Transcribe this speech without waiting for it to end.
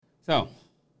So,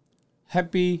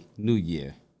 Happy New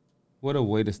Year. What a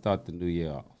way to start the new year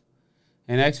off.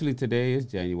 And actually today is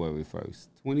January 1st,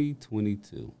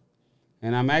 2022.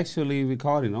 And I'm actually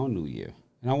recording on New Year.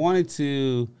 And I wanted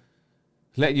to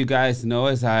let you guys know,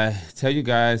 as I tell you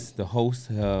guys, the host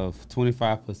of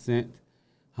 25%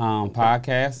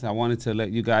 podcast, I wanted to let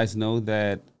you guys know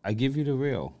that I give you the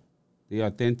real, the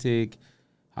authentic,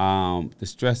 the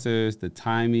stressors, the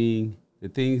timing, the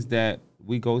things that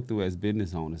we go through as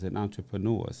business owners and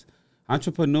entrepreneurs.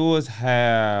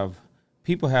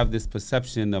 People have this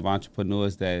perception of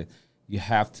entrepreneurs that you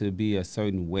have to be a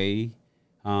certain way.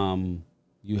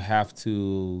 You have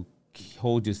to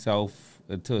hold yourself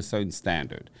to a certain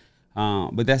standard.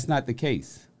 But that's not the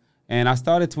case. And I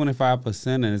started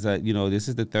 25%, and this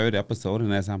is the third episode,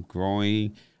 and as I'm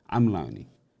growing, I'm learning.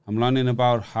 I'm learning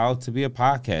about how to be a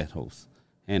podcast host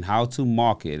and how to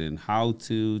market and how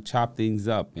to chop things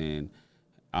up and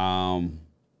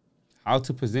how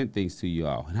to present things to you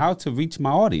all and how to reach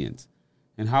my audience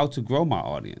and how to grow my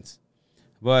audience.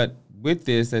 But with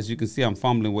this, as you can see, I'm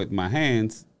fumbling with my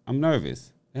hands. I'm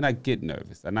nervous, and I get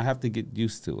nervous, and I have to get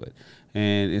used to it.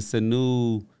 And it's a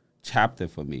new chapter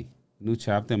for me, new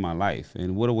chapter in my life.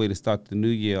 And what a way to start the new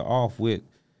year off with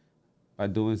by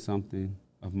doing something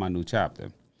of my new chapter.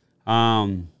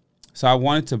 So I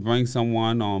wanted to bring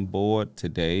someone on board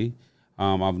today.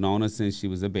 I've known her since she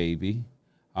was a baby.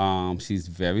 She's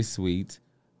very sweet,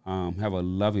 have a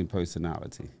loving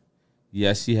personality.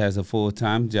 Yes, she has a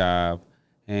full-time job,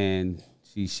 and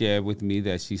she shared with me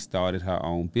that she started her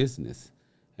own business.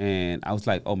 And I was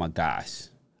like, oh my gosh,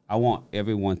 I want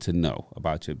everyone to know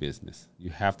about your business. You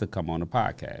have to come on the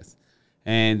podcast.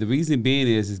 And the reason being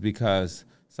is because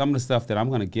some of the stuff that I'm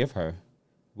going to give her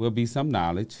will be some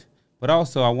knowledge, but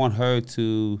also I want her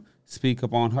to speak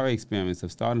upon her experience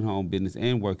of starting her own business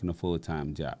and working a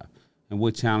full-time job, and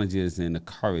what challenges and the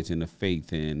courage and the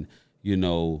faith and,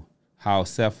 how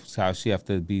she have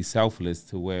to be selfless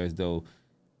to where as though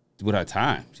with her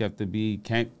time. She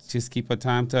can't just keep her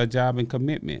time to her job and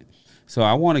commitment. So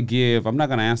I'm not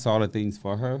going to answer all the things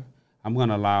for her. I'm going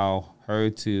to allow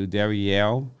her to,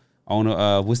 Derriel, owner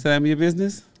of, what's the name of your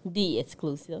business? The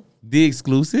Exclusive. The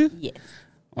Exclusive? Yes.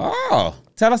 Oh,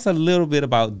 tell us a little bit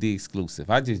about The Exclusive.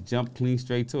 I just jumped clean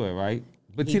straight to it, right?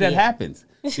 But see, that happens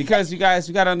because you got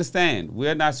to understand,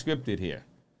 we're not scripted here.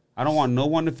 I don't want no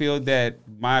one to feel that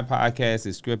my podcast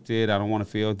is scripted. I don't want to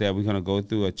feel that we're going to go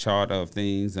through a chart of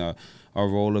things or a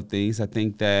roll of things. I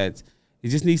think that it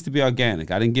just needs to be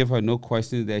organic. I didn't give her no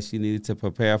questions that she needed to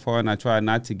prepare for, and I try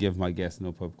not to give my guests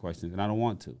no questions, and I don't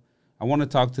want to. I want to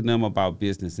talk to them about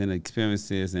business and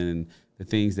experiences and the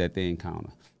things that they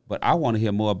encounter. But I want to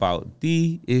hear more about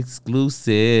The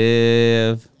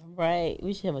Exclusive. Right.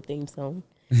 We should have a theme song.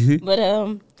 But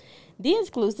The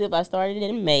Exclusive, I started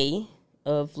in May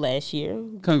of last year.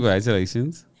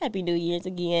 Congratulations. Happy New Year's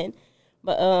again.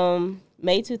 But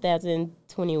May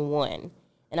 2021.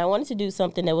 And I wanted to do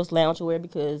something that was loungewear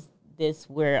because that's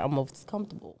where I'm most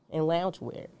comfortable, in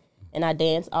loungewear. And I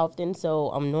dance often, so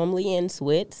I'm normally in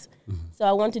sweats. So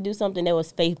I wanted to do something that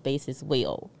was faith-based as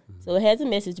well. So it has a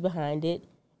message behind it,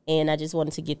 and I just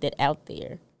wanted to get that out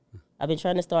there. I've been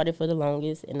trying to start it for the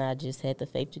longest, and I just had the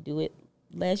faith to do it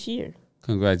last year.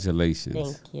 Congratulations.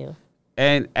 Thank you.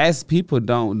 And as people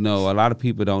don't know, a lot of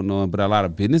people don't know, but a lot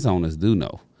of business owners do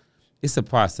know, it's a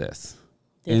process.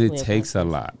 Definitely. And it takes a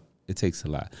lot. It takes a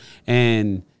lot.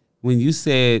 And when you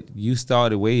said you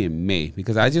started way in May,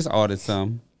 because I just ordered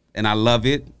some, and I love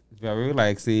it. Very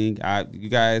relaxing. You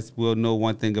guys will know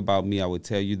one thing about me. I will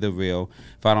tell you the real.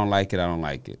 If I don't like it, I don't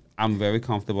like it. I'm very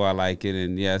comfortable. I like it.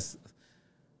 And yes,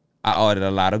 I ordered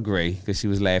a lot of gray because she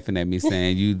was laughing at me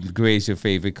saying, gray is your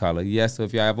favorite color. Yes, so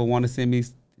if y'all ever want to send me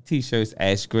T-shirts,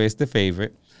 ash gray is the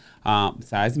favorite.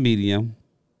 Size medium.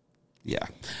 Yeah.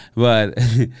 But,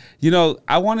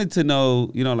 I wanted to know,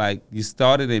 you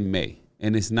started in May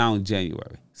and it's now in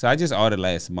January. So I just ordered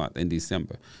last month in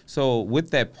December. So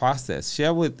with that process,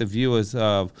 share with the viewers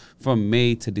from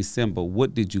May to December,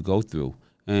 what did you go through?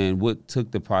 And what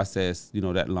took the process,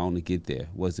 that long to get there?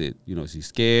 Was it, was you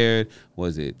scared?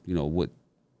 Was it, what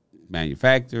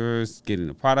manufacturers getting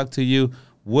the product to you?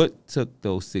 What took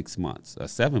those 6 months, or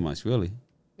 7 months, really?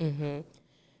 Mm-hmm.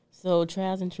 So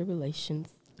trials and tribulations.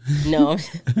 No, I'm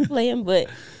just playing, but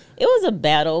it was a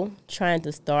battle trying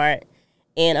to start.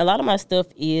 And a lot of my stuff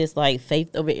is like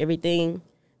faith over everything.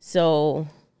 So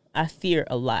I fear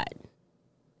a lot.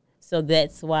 So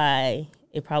that's why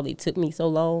it probably took me so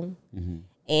long. Mm-hmm.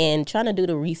 And trying to do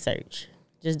the research,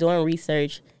 just doing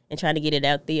research and trying to get it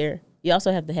out there. You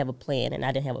also have to have a plan, and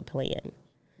I didn't have a plan.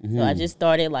 Mm-hmm. So I just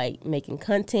started like making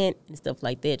content and stuff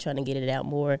like that, trying to get it out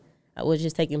more. I was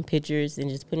just taking pictures and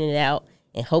just putting it out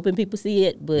and hoping people see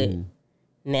it. But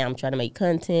now I'm trying to make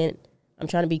content. I'm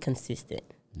trying to be consistent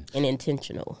and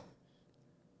intentional.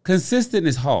 Consistent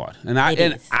is hard. And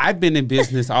I've been in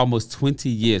business almost 20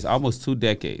 years, almost 2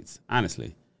 decades,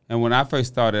 honestly. And when I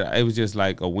first started, it was just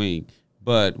like a wing.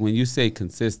 But when you say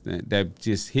consistent, that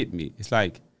just hit me. It's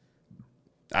like,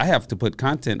 I have to put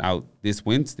content out this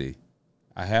Wednesday.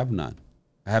 I have none.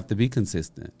 I have to be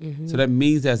consistent. So that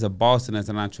means as a boss and as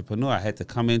an entrepreneur, I had to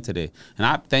come in today. And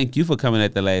I thank you for coming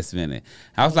at the last minute.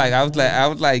 I was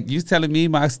like, you telling me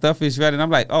my stuff is ready. And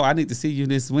I'm like, oh, I need to see you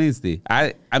this Wednesday.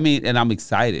 I mean, and I'm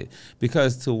excited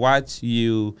because to watch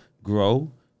you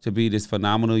grow, to be this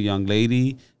phenomenal young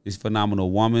lady, this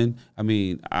phenomenal woman. I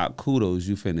mean, kudos.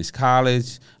 You finished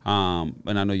college, and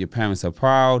I know your parents are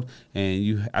proud.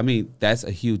 And that's a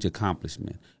huge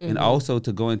accomplishment. And also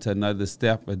to go into another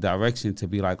step, a direction to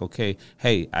be like, okay,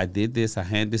 hey, I did this. I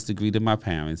handed this degree to my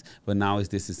parents, but now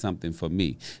this is something for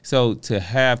me. So to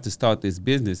start this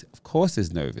business, of course,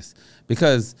 is nervous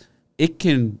because it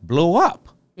can blow up.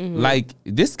 Like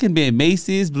this can be in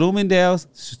Macy's, Bloomingdale's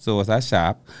stores I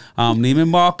shop, Neiman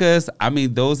Marcus. I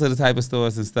mean, those are the type of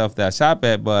stores and stuff that I shop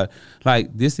at. But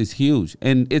like, this is huge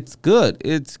and it's good.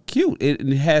 It's cute. It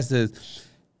has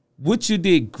what you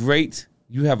did great.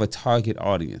 You have a target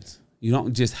audience. You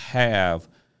don't just have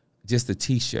just a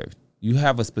T-shirt. You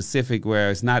have a specific where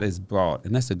it's not as broad,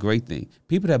 and that's a great thing.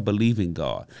 People that believe in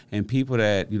God and people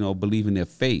that, believe in their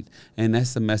faith, and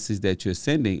that's the message that you're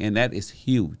sending, and that is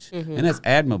huge, and that's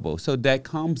admirable. So that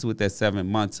comes with that 7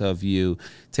 months of you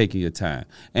taking your time.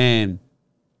 And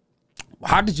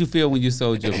how did you feel when you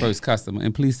sold your first customer?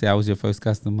 And please say I was your first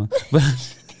customer. I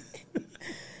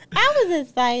was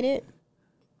excited.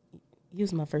 You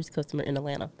was my first customer in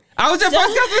Atlanta. I was your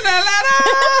first customer in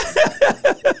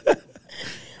Atlanta!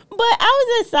 But I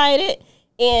was excited,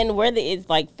 and whether it's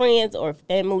like friends or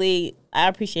family, I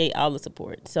appreciate all the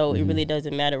support. So it really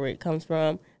doesn't matter where it comes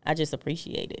from. I just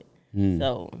appreciate it.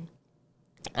 So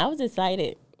I was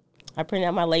excited. I printed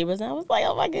out my labels, and I was like,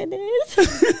 oh, my goodness.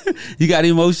 You got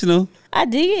emotional? I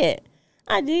did.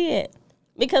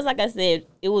 Because like I said,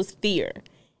 it was fear.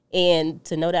 And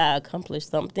to know that I accomplished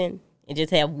something and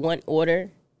just have one order,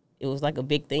 it was like a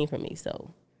big thing for me.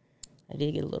 So I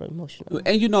did get a little emotional.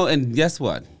 And and guess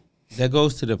what? That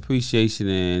goes to the appreciation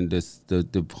and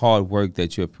the hard work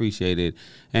that you appreciated.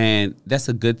 And that's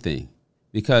a good thing.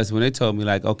 Because when they told me,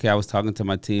 like, okay, I was talking to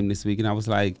my team this week, and I was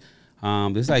like,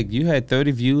 it's like you had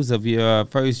 30 views of your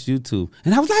first YouTube.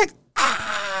 And I was like,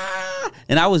 ah!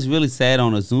 And I was really sad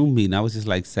on a Zoom meeting. I was just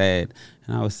like sad.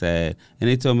 And I was sad. And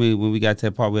they told me when we got to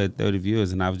that part, we had 30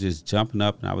 viewers. And I was just jumping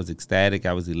up, and I was ecstatic.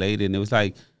 I was elated. And it was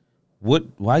like, why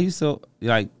are you so,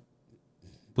 like,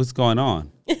 what's going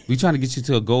on? We're trying to get you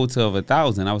to a goal of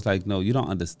 1,000. I was like, no, you don't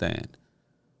understand.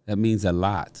 That means a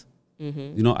lot.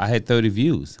 I had 30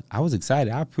 views. I was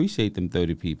excited. I appreciate them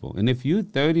 30 people. And if you're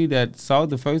 30 that saw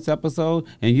the first episode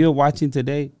and you're watching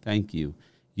today, thank you.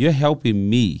 You're helping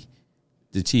me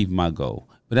to achieve my goal.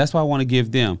 But that's why I want to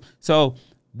give them. So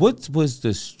what was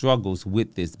the struggles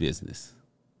with this business?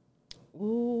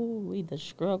 Ooh, the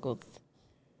struggles.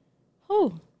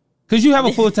 Whew. Because you have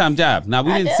a full-time job. Now,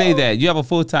 we didn't say that. You have a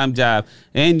full-time job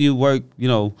and you work,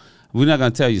 we're not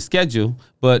going to tell you schedule,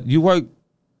 but you work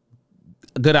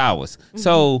good hours.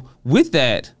 So with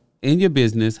that, in your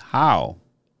business, how?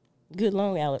 Good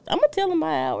long hours. I'm going to tell them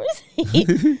my hours.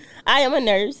 I am a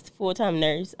nurse, full-time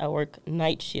nurse. I work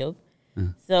night shift.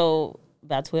 So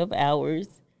about 12 hours,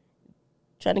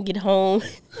 trying to get home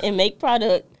and make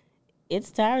product.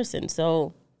 It's tiresome.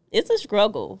 So it's a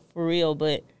struggle for real,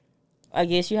 but I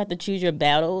guess you have to choose your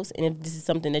battles, and if this is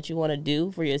something that you want to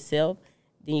do for yourself,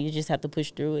 then you just have to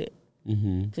push through it,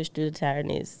 push through the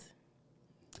tiredness.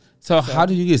 So how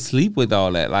do you get sleep with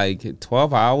all that? Like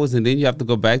 12 hours, and then you have to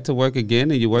go back to work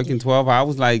again, and you're working 12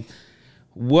 hours? Like,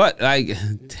 what? Like,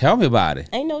 tell me about it.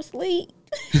 Ain't no sleep.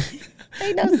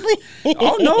 Ain't no sleep.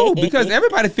 Oh, no, because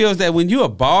everybody feels that when you're a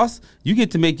boss, you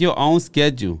get to make your own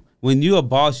schedule. When you're a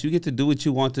boss, you get to do what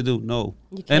you want to do. No.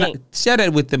 You can't. And share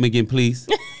that with them again, please.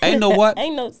 Ain't no what?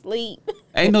 Ain't no sleep.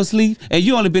 Ain't no sleep. And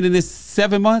you only been in this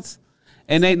 7 months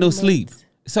and ain't no sleep.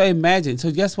 So imagine.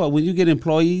 So guess what? When you get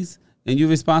employees and you're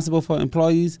responsible for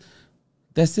employees,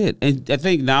 that's it. And I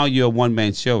think now you're a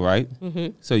one-man show, right?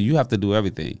 So you have to do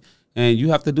everything. And you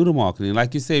have to do the marketing.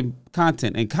 Like you say,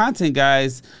 content. And content,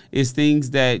 guys, is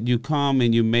things that you come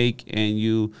and you make and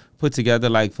you put together,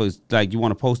 like you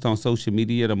want to post on social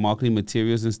media, the marketing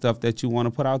materials and stuff that you want to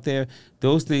put out there.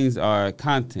 Those things are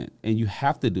content, and you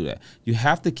have to do that. You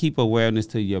have to keep awareness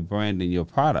to your brand and your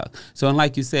product. So, and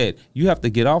like you said, you have to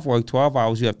get off work 12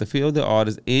 hours. You have to fill the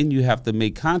orders, and you have to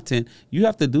make content. You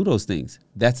have to do those things.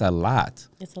 That's a lot.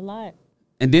 It's a lot.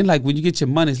 And then, like, when you get your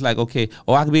money, it's like, okay,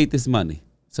 I made this money.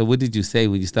 So what did you say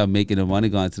when you start making the money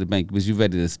going to the bank? Was you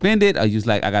ready to spend it, or you was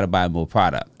like, I got to buy more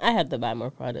product? I have to buy more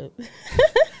product.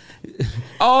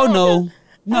 No.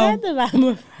 I have to buy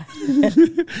more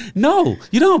product. No,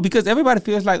 you don't, because everybody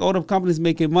feels like, the company's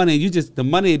making money, and the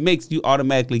money it makes, you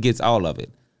automatically gets all of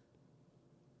it.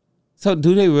 So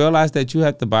do they realize that you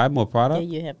have to buy more product?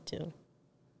 Yeah, you have to.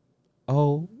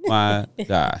 Oh, my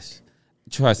gosh.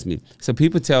 Trust me. So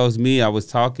people tells me, I was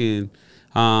talking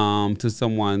to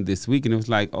someone this week, and it was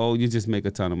like, you just make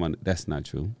a ton of money. That's not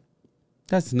true.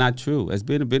 That's not true. As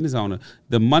being a business owner,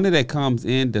 the money that comes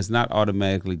in does not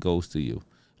automatically goes to you.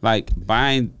 Like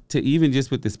buying, even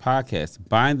just with this podcast,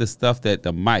 buying the stuff that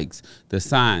the mics, the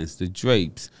signs, the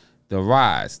drapes, the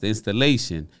rods, the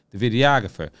installation, the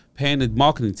videographer, paying the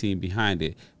marketing team behind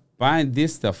it, buying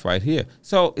this stuff right here.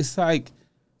 So it's like,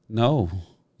 no,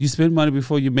 you spend money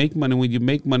before you make money. When you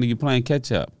make money, you're playing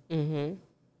catch up. Mm-hmm.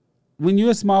 When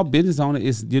you're a small business owner,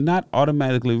 you're not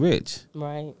automatically rich.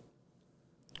 Right.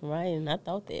 Right, and I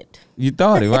thought that. You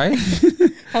thought it, right?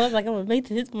 I was like, I'm going to make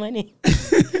this money.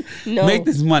 No. Make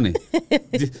this money.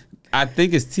 I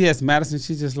think it's T.S. Madison.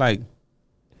 She's just like,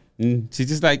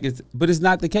 but it's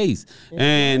not the case.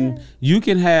 And you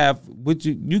can have,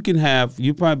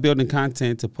 you're probably building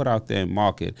content to put out there and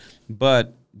market,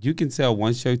 but you can sell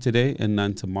one shirt today and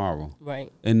none tomorrow.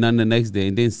 Right. And none the next day,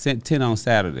 and then 10 on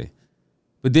Saturday.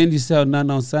 But then you sell none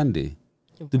on Sunday.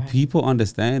 Right. Do people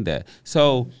understand that?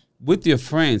 So with your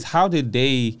friends, how did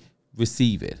they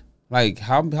receive it? Like,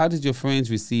 how did your friends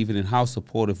receive it, and how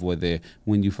supportive were they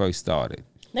when you first started?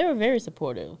 They were very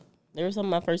supportive. They were some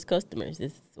of my first customers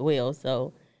as well,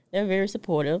 so they're very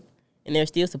supportive, and they're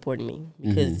still supporting me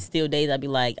because still days I'd be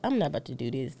like, I'm not about to do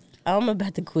this. I'm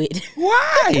about to quit.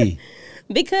 Why?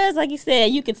 Because, like you said,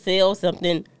 you could sell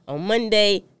something on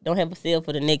Monday, don't have a sale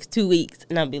for the next 2 weeks,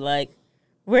 and I'd be like,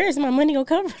 where is my money going to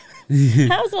come from?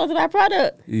 How am I supposed to buy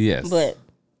product? Yes. But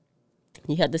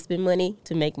you have to spend money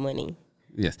to make money.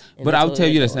 Yes. But I'll tell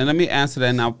you this, and let me answer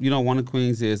that now. One of the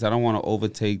queens is, I don't want to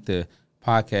overtake the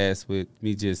podcast with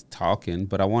me just talking,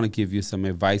 but I want to give you some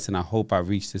advice, and I hope I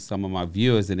reach to some of my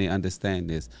viewers and they understand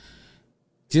this.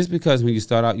 Just because when you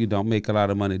start out you don't make a lot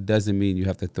of money doesn't mean you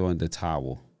have to throw in the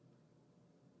towel.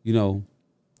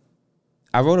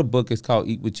 I wrote a book, it's called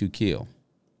Eat What You Kill.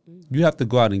 You have to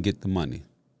go out and get the money.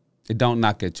 It don't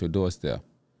knock at your doorstep.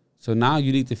 So now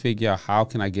you need to figure out, how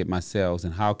can I get my sales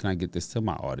and how can I get this to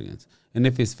my audience? And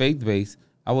if it's faith-based,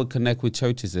 I would connect with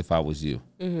churches if I was you,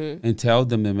 and tell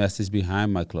them the message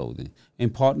behind my clothing,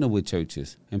 and partner with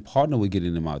churches and partner with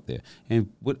getting them out there, and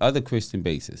with other Christian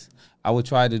bases. I would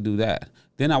try to do that.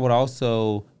 Then I would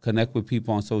also connect with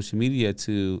people on social media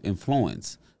to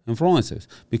influencers,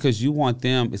 because you want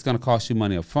them, it's going to cost you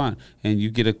money up front, and you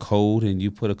get a code and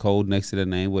you put a code next to the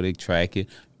name where they track it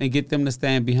and get them to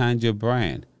stand behind your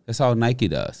brand. That's all Nike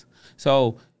does.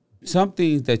 So some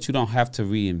things that you don't have to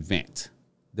reinvent.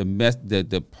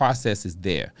 The process is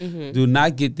there. Do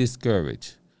not get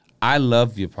discouraged. I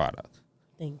love your product.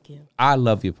 Thank you. I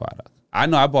love your product. I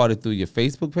know I bought it through your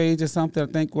Facebook page or something, I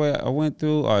think, where I went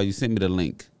through, or you sent me the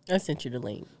link. I sent you the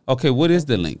link. Okay, what is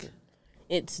the link?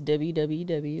 It's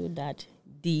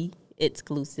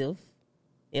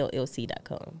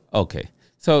www.theexclusivellc.com. Okay.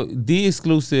 So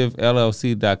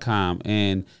theexclusivellc.com,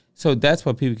 and so that's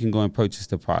where people can go and purchase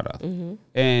the product.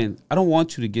 And I don't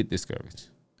want you to get discouraged.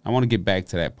 I want to get back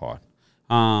to that part.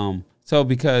 So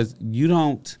because you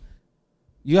got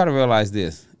to realize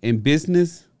this. In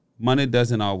business, money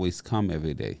doesn't always come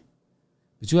every day.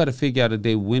 But you got to figure out a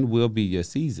day when will be your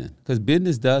season. Because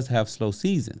business does have slow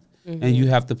seasons. And you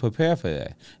have to prepare for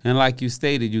that. And like you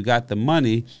stated, you got the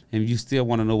money and you still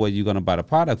want to know where you're going to buy the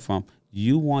product from.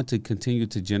 You want to continue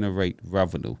to generate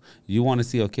revenue. You want to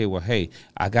see, okay, well, hey,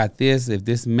 I got this. If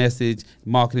this message,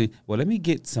 marketing, well, let me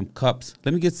get some cups.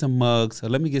 Let me get some mugs. Or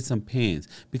let me get some pens.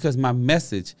 Because my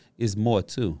message is more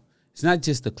too. It's not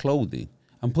just the clothing.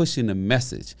 I'm pushing the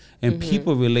message. And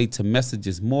people relate to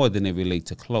messages more than they relate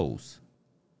to clothes.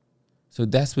 So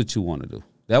that's what you want to do.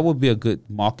 That would be a good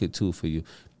market tool for you.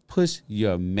 Push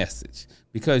your message,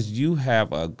 because you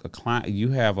have a client, you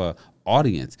have a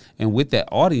audience. And with that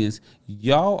audience,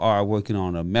 y'all are working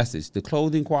on a message. The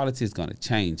clothing quality is going to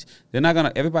change.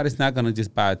 Everybody's not going to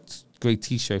just buy a great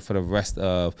t-shirt for the rest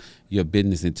of your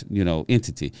business,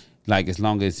 entity. Like as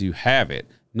long as you have it.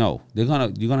 No, you're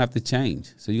gonna have to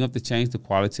change. So you have to change the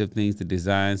quality of things, the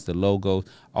designs, the logos,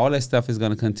 all that stuff is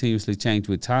gonna continuously change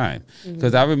with time.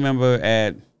 Because I remember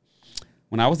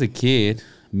when I was a kid,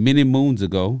 many moons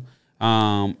ago,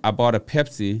 I bought a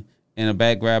Pepsi and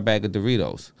a grab bag of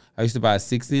Doritos. I used to buy a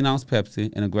 16-ounce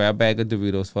Pepsi and a grab bag of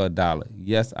Doritos for $1.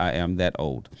 Yes, I am that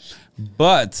old.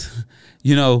 But,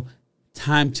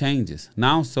 time changes.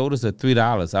 Now sodas are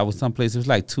 $3. I was someplace, it was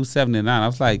like $2.79. I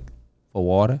was like, for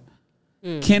water?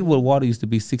 Kenwood water used to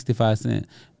be 65 cents.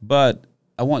 But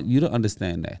I want you to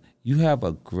understand that. You have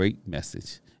a great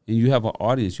message. And you have an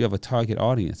audience. You have a target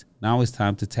audience. Now it's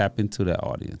time to tap into that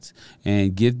audience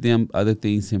and give them other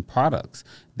things and products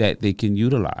that they can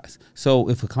utilize. So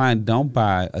if a client don't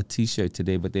buy a T-shirt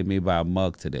today, but they may buy a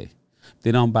mug today. If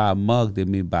they don't buy a mug, they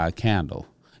may buy a candle.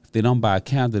 If they don't buy a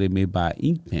candle, they may buy an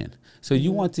ink pen. So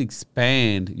you want to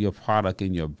expand your product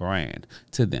and your brand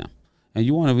to them. And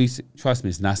you want to reach, trust me,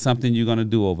 it's not something you're going to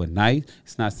do overnight.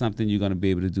 It's not something you're going to be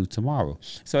able to do tomorrow.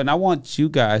 So, and I want you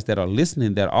guys that are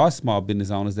listening, that are small business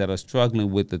owners, that are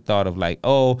struggling with the thought of like,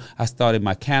 oh, I started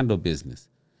my candle business.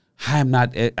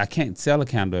 I can't sell a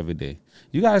candle every day.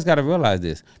 You guys got to realize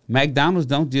this. McDonald's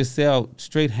don't just sell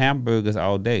straight hamburgers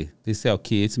all day. They sell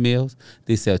kids' meals.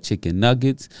 They sell chicken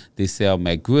nuggets. They sell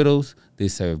McGriddles. They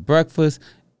serve breakfast.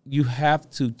 You have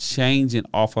to change and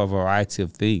offer a variety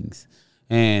of things.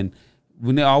 And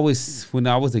when I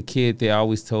was a kid, they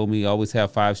always told me always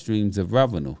have 5 streams of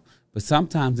revenue. But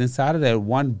sometimes inside of that,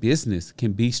 one business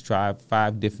can be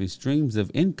 5 different streams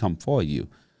of income for you.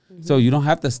 So you don't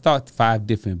have to start 5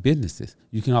 different businesses.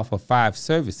 You can offer 5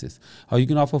 services, or you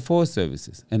can offer 4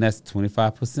 services, and that's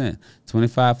 25%.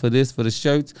 25 for this, for the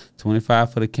shirts,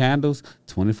 25 for the candles,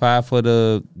 25 for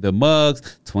the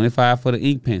mugs, 25 for the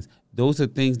ink pens. Those are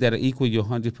things that are equal your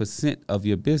 100% of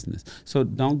your business. So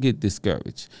don't get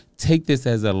discouraged. Take this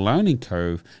as a learning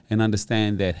curve and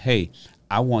understand that, hey,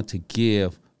 I want to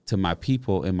give to my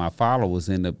people and my followers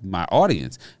and my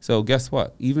audience. So guess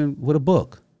what? Even with a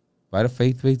book, write a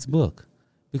faith-based book,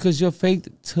 because your faith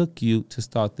took you to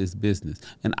start this business.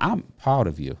 And I'm proud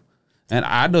of you. And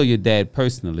I know your dad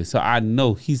personally, so I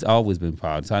know he's always been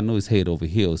proud. So I know he's head over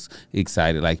heels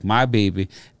excited. Like, my baby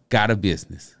got a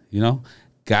business,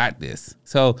 got this.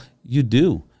 So you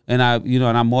do. And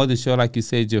I'm more than sure, like you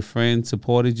said, your friend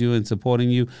supported you and supporting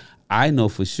you. I know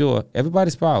for sure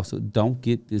everybody's proud. So don't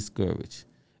get discouraged.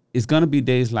 It's going to be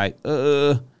days like,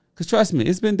 because trust me,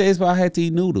 it's been days where I had to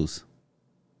eat noodles.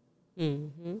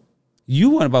 Mm-hmm. You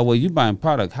worry about you buying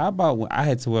product. How about when I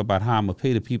had to worry about how I'm going to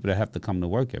pay the people that have to come to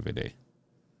work every day?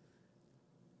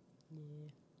 Yeah.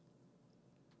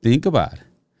 Think about it.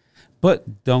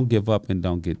 But don't give up and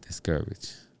don't get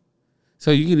discouraged.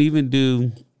 So you can even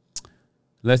do,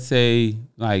 let's say,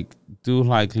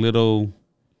 little,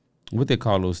 what they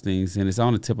call those things, and it's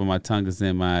on the tip of my tongue. It's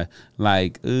in my,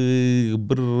 it's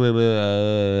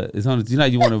on.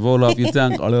 You want to roll off your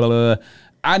tongue.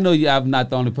 I know I'm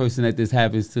not the only person that this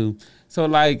happens to. So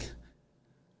like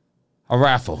a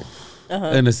raffle,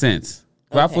 in a sense,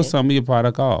 raffle some of your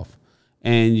product off,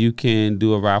 and you can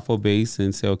do a raffle base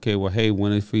and say, okay, well, hey,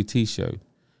 win a free T-shirt.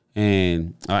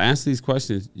 And I'll answer these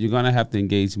questions. You're going to have to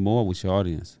engage more with your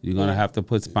audience. You're going to have to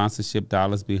put sponsorship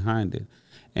dollars behind it.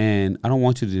 And I don't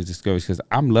want you to get discouraged, because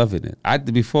I'm loving it.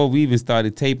 Before we even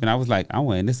started taping, I was like, I'm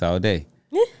wearing this all day.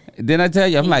 Then I tell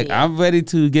you, I'm ready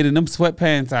to get in them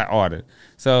sweatpants I ordered.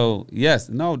 So, yes,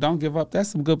 no, don't give up. That's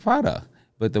some good product.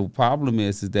 But the problem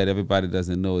is that everybody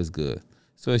doesn't know it's good.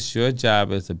 So it's your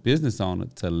job as a business owner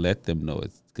to let them know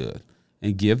it's good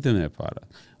and give them that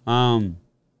product.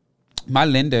 My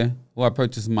lender, who I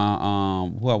purchased who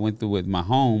I went through with my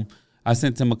home, I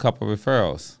sent him a couple of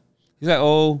referrals. He's like,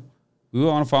 oh, we were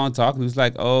on the phone talking. He was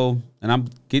like, oh, and I'm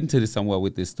getting to this somewhere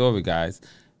with this story, guys.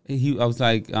 He's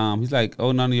like,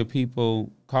 oh, none of your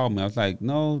people called me. I was like,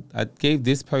 no, I gave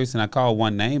this person, I called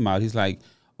one name out. He's like,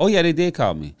 oh, yeah, they did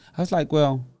call me. I was like,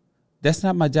 well, that's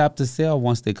not my job to sell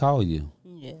once they call you.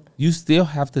 Yeah. You still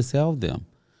have to sell them.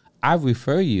 I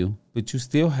refer you, but you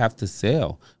still have to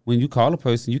sell. When you call a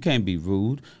person, you can't be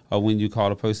rude. Or when you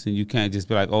call a person, you can't just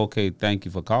be like, okay, thank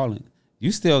you for calling.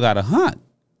 You still got to hunt.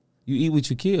 You eat what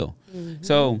you kill. Mm-hmm.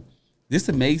 So this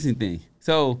amazing thing.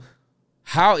 So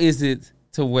how is it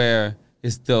to where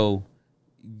it's though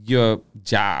your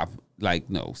job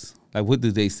knows? Like, what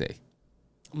do they say?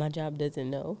 My job doesn't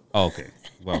know. Oh, okay.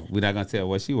 Well, we're not going to tell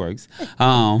where she works.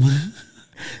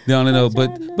 They only know.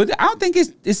 But I don't think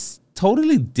it's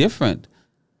totally different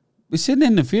It shouldn't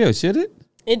interfere, should it?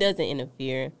 It doesn't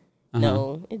interfere.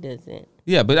 No, it doesn't.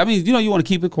 Yeah, but I mean, you want to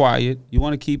keep it quiet. You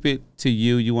want to keep it to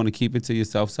you. You want to keep it to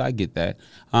yourself. So I get that.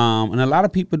 And a lot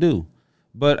of people do.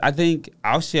 But I think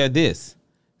I'll share this.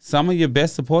 Some of your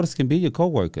best supporters can be your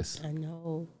coworkers. I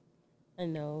know.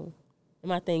 And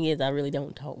my thing is, I really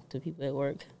don't talk to people at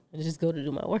work. I just go to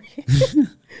do my work.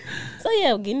 So,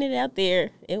 yeah, getting it out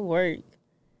there, it worked.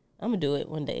 I'm going to do it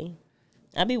one day.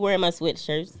 I be wearing my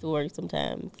sweatshirts to work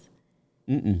sometimes.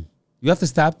 You have to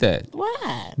stop that.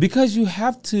 Why? Because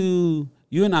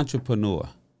you're an entrepreneur.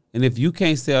 And if you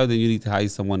can't sell, then you need to hire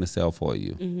someone to sell for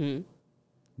you. Mm-hmm.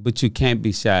 But you can't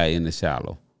be shy in the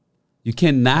shallow. You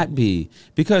cannot be.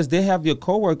 Because they have your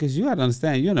coworkers. You got to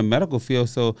understand, you're in the medical field.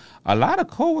 So a lot of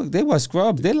coworkers, they wear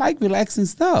scrubs. They like relaxing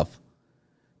stuff.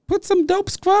 Put some dope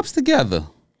scrubs together.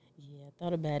 Yeah, I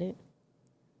thought about it.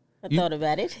 Thought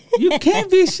about it. You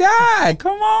can't be shy.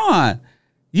 Come on.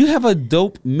 You have a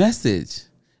dope message.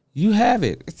 You have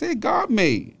it. It said God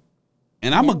made.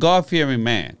 And I'm a God-fearing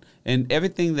man. And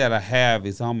everything that I have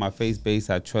is on my faith base.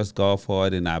 I trust God for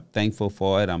it, and I'm thankful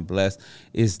for it. I'm blessed.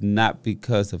 It's not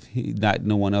because of not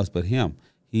no one else but him.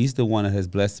 He's the one that has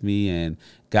blessed me and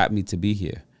got me to be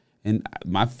here. And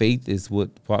my faith is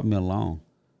what brought me along.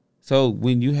 So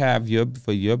when you have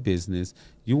for your business,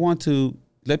 you want to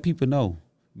let people know.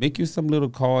 Make you some little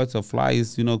cards or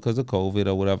flyers, because of COVID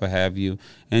or whatever have you,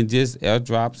 and just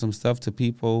airdrop some stuff to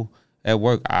people at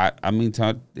work. I mean,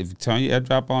 if you turn your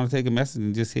airdrop on and take a message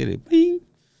and just hit it, bing,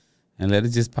 and let it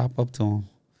just pop up to them.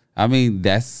 I mean,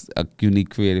 that's a unique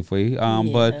creative way.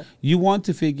 But you want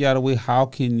to figure out a way, how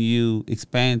can you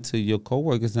expand to your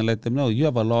coworkers and let them know you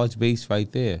have a large base right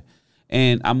there.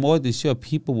 And I'm more than sure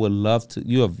people would love to.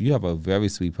 You have a very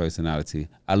sweet personality.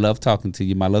 I love talking to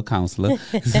you, my little counselor.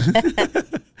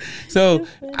 So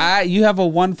you have a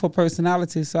wonderful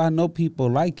personality. So I know people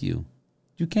like you.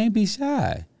 You can't be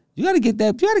shy. You gotta get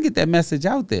that. You gotta get that message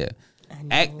out there.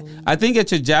 I think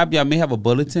at your job y'all may have a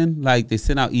bulletin, like they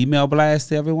send out email blasts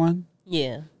to everyone.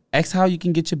 Yeah. Ask how you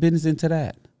can get your business into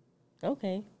that.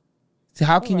 Okay. So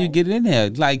how can you get it in there?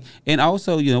 And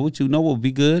also, what would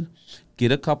be good?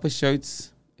 Get a couple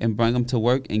shirts and bring them to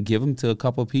work and give them to a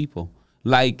couple people.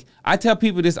 Like, I tell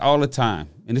people this all the time,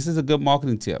 and this is a good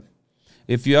marketing tip.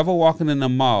 If you're ever walking in a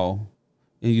mall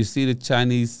and you see the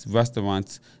Chinese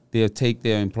restaurants, they'll take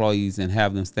their employees and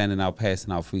have them standing out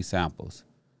passing out free samples.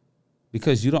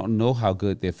 Because you don't know how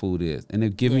good their food is. And they're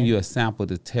giving you a sample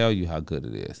to tell you how good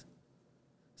it is.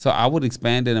 So I would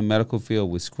expand in the medical field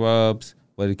with scrubs,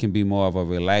 but it can be more of a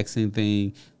relaxing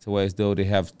thing, to where as though they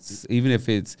have, even if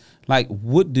it's like,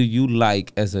 what do you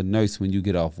like as a nurse when you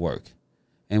get off work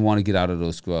and want to get out of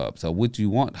those scrubs? Or what do you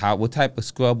want? What type of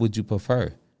scrub would you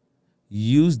prefer?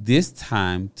 Use this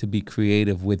time to be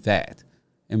creative with that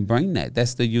and bring that.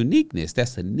 That's the uniqueness.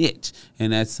 That's a niche.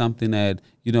 And that's something that,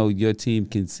 your team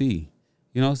can see.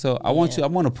 So I want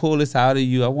to pull this out of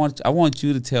you. I want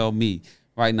you to tell me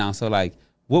right now. So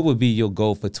what would be your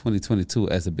goal for 2022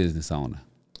 as a business owner?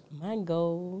 My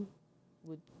goal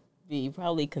would be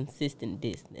probably consistent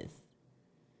business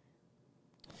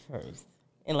first.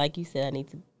 And like you said, I need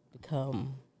to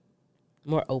become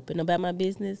more open about my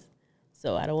business.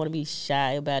 So I don't want to be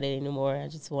shy about it anymore. I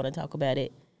just want to talk about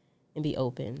it and be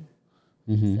open.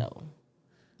 Mm-hmm. So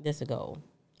that's a goal.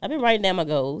 I've been writing down my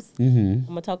goals. Mm-hmm. I'm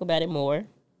going to talk about it more.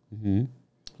 Mm-hmm.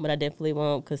 But I definitely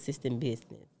want consistent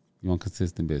business. You want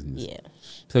consistent business? Yeah.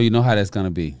 So you know how that's going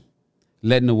to be.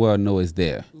 Letting the world know it's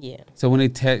there. Yeah. So when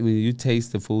you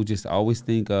taste the food, just always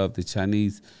think of the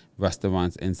Chinese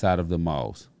restaurants inside of the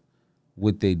malls.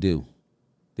 What they do.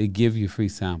 They give you free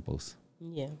samples.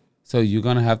 Yeah. So you're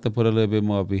going to have to put a little bit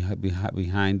more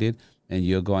behind it, and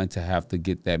you're going to have to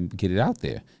get it out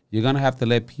there. You're going to have to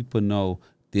let people know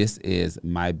this is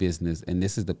my business and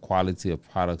this is the quality of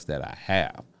products that I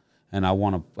have. And I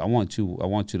want you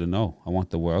to know. I want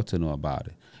the world to know about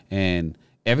it. And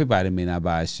everybody may not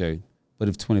buy a shirt, but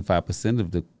if 25%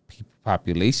 of the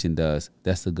population does,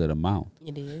 that's a good amount.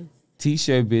 It is.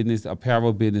 T-shirt business,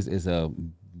 apparel business is $1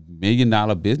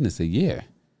 million business a year.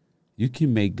 You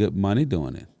can make good money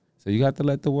doing it. So you got to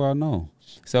let the world know.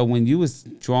 So when you was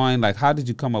drawing, how did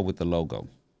you come up with the logo?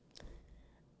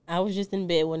 I was just in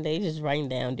bed one day just writing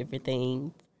down different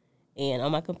things. And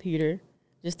on my computer,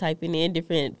 just typing in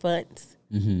different fonts.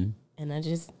 Mm-hmm.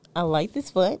 And I like this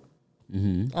font.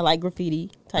 Mm-hmm. I like graffiti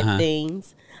type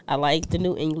things. I like the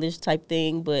New English type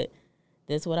thing. But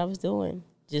that's what I was doing.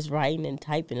 Just writing and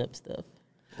typing up stuff.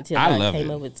 Until I came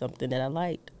up with something that I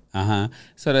liked.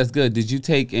 So that's good. Did you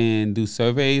take and do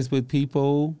surveys with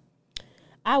people?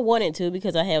 I wanted to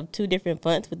because I have 2 different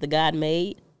fonts with the God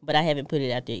made, but I haven't put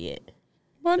it out there yet.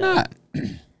 Why not?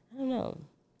 I don't know.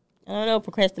 I don't know,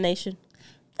 procrastination.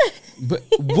 But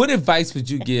what advice would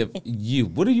you give you?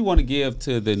 What do you want to give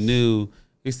to the new,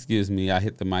 excuse me, I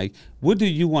hit the mic. What do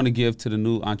you want to give to the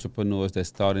new entrepreneurs that's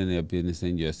starting their business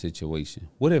in your situation?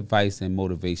 What advice and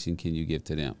motivation can you give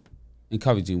to them?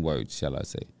 Encouraging words, shall I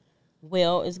say?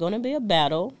 Well, it's going to be a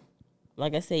battle.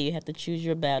 Like I said, you have to choose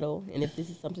your battle. And if this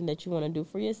is something that you want to do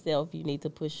for yourself, you need to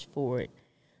push forward.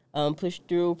 Push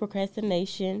through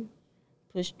procrastination.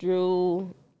 Push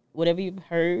through whatever you've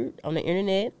heard on the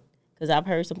internet. Because I've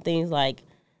heard some things like,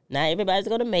 not everybody's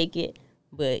going to make it,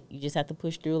 but you just have to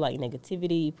push through, like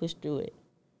negativity, push through it.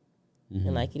 Mm-hmm.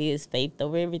 And like it is, faith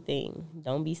over everything.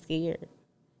 Don't be scared.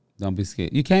 Don't be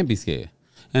scared. You can't be scared.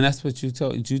 And that's what you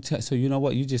told. So you know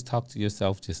what? You just talked to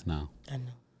yourself just now. I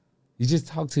know. You just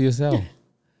talk to yourself.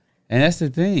 And that's the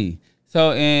thing.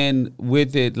 So, and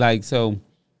with it, like, so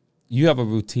you have a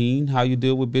routine how you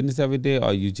deal with business every day,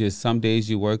 or you just, some days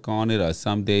you work on it, or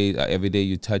some days, or every day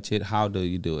you touch it? How do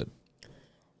you do it?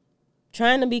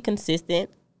 Trying to be consistent.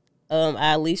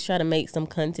 I at least try to make some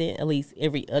content at least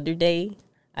every other day.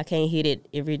 I can't hit it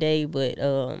every day, but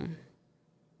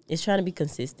it's trying to be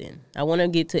consistent. I want to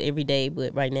get to every day,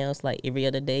 but right now it's like every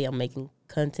other day I'm making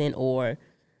content, or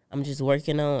I'm just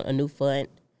working on a new font,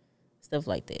 stuff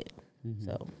like that.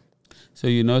 Mm-hmm. So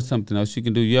you know something else you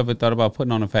can do? You ever thought about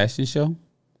putting on a fashion show?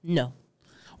 No.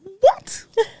 What?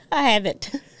 I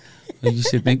haven't. Well, you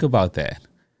should think about that.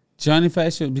 Johnny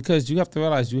Fashion, because you have to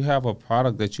realize you have a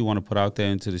product that you want to put out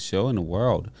there into the show in the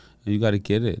world, and you got to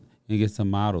get it and get some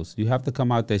models. You have to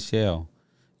come out that shell.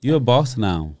 You're a boss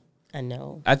now. I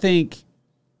know. I think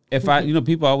if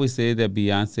people always say that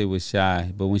Beyonce was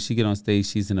shy, but when she get on stage,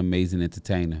 she's an amazing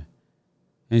entertainer.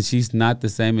 And she's not the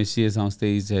same as she is on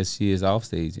stage as she is off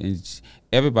stage. And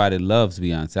everybody loves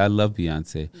Beyonce. I love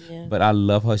Beyonce. Yeah. But I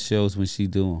love her shows when she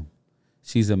do them.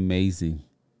 She's amazing.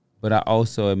 But I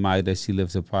also admire that she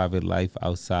lives a private life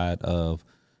outside of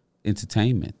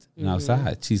entertainment and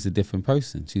outside. She's a different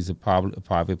person. She's a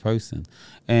private person.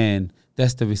 And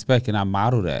that's the respect, and I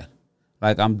model that.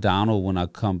 Like, I'm Donald when I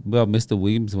come, well, Mr.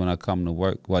 Williams when I come to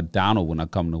work, well, Donald when I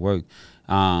come to work.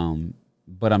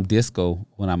 But I'm Disco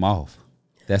when I'm off.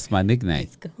 That's my nickname.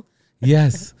 Disco.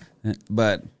 Yes.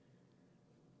 But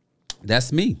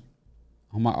that's me.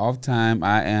 On my off time,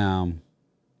 I am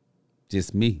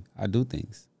just me. I do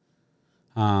things.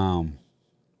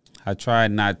 I try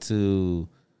not to,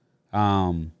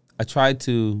 I try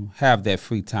to have that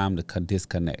free time to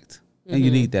disconnect. Mm-hmm. And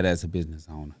you need that as a business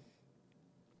owner.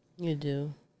 You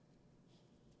do.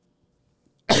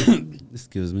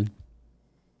 Excuse me.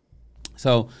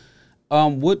 So,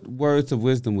 what words of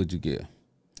wisdom would you give?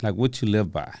 Like, what you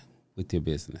live by with your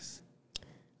business?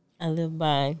 I live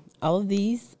by all of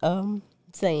these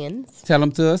sayings. Tell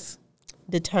them to us.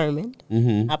 Determined,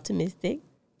 optimistic,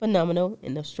 phenomenal,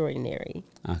 and extraordinary.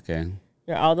 Okay.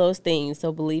 They're all those things.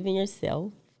 So believe in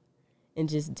yourself and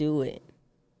just do it.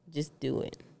 Just do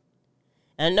it.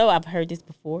 And I know I've heard this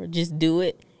before. Just do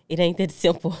it. It ain't that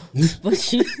simple.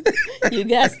 But you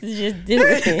got to just do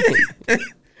it.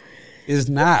 It's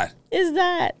not. It's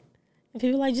not. And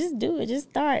people are like, just do it. Just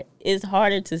start. It's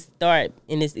harder to start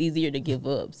and it's easier to give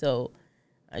up. So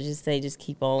I just say just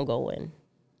keep on going.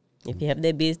 If you have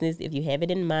that business, if you have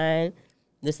it in mind,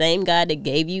 the same God that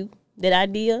gave you that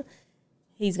idea,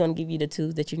 he's going to give you the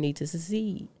tools that you need to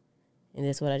succeed. And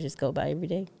that's what I just go by every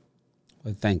day.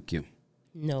 Well, thank you.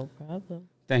 No problem.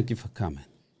 Thank you for coming.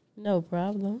 No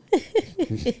problem.